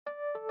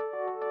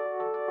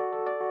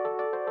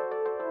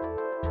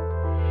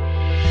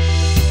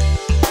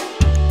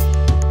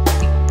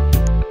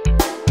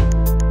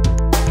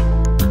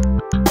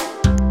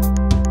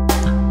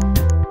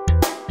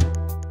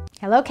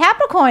Hello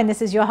Capricorn,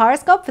 this is your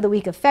horoscope for the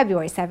week of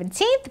February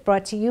 17th,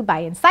 brought to you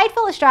by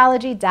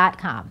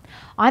InsightfulAstrology.com.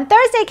 On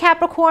Thursday,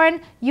 Capricorn,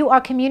 you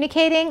are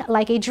communicating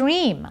like a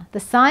dream.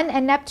 The Sun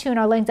and Neptune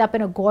are linked up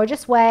in a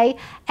gorgeous way,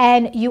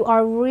 and you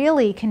are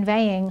really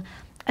conveying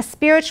a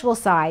spiritual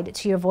side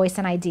to your voice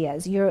and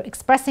ideas. You're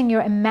expressing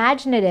your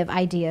imaginative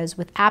ideas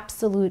with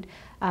absolute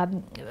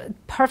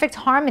perfect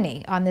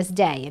harmony on this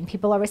day, and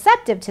people are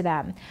receptive to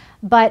them.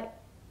 But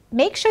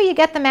make sure you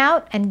get them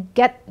out and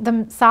get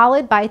them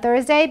solid by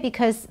Thursday,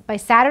 because by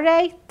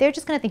Saturday, they're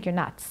just going to think you're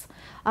nuts.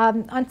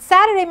 On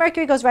Saturday,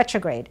 Mercury goes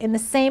retrograde in the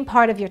same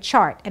part of your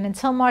chart, and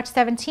until March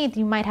 17th,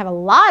 you might have a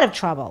lot of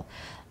trouble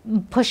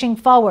pushing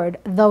forward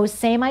those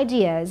same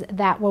ideas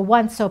that were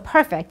once so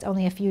perfect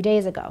only a few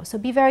days ago. So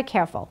be very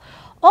careful.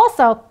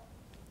 Also,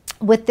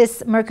 with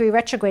this Mercury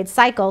retrograde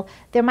cycle,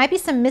 there might be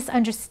some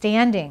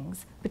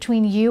misunderstandings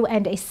between you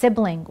and a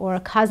sibling or a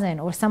cousin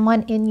or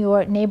someone in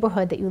your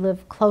neighborhood that you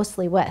live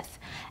closely with.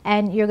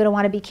 And you're going to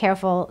want to be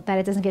careful that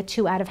it doesn't get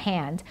too out of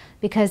hand,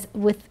 because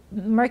with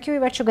Mercury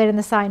retrograde in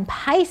the sign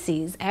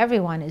Pisces,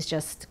 everyone is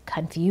just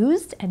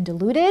confused and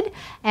deluded,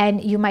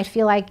 and you might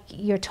feel like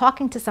you're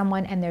talking to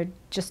someone and they're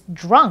just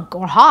drunk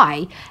or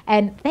high,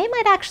 and they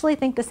might actually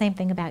think the same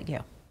thing about you.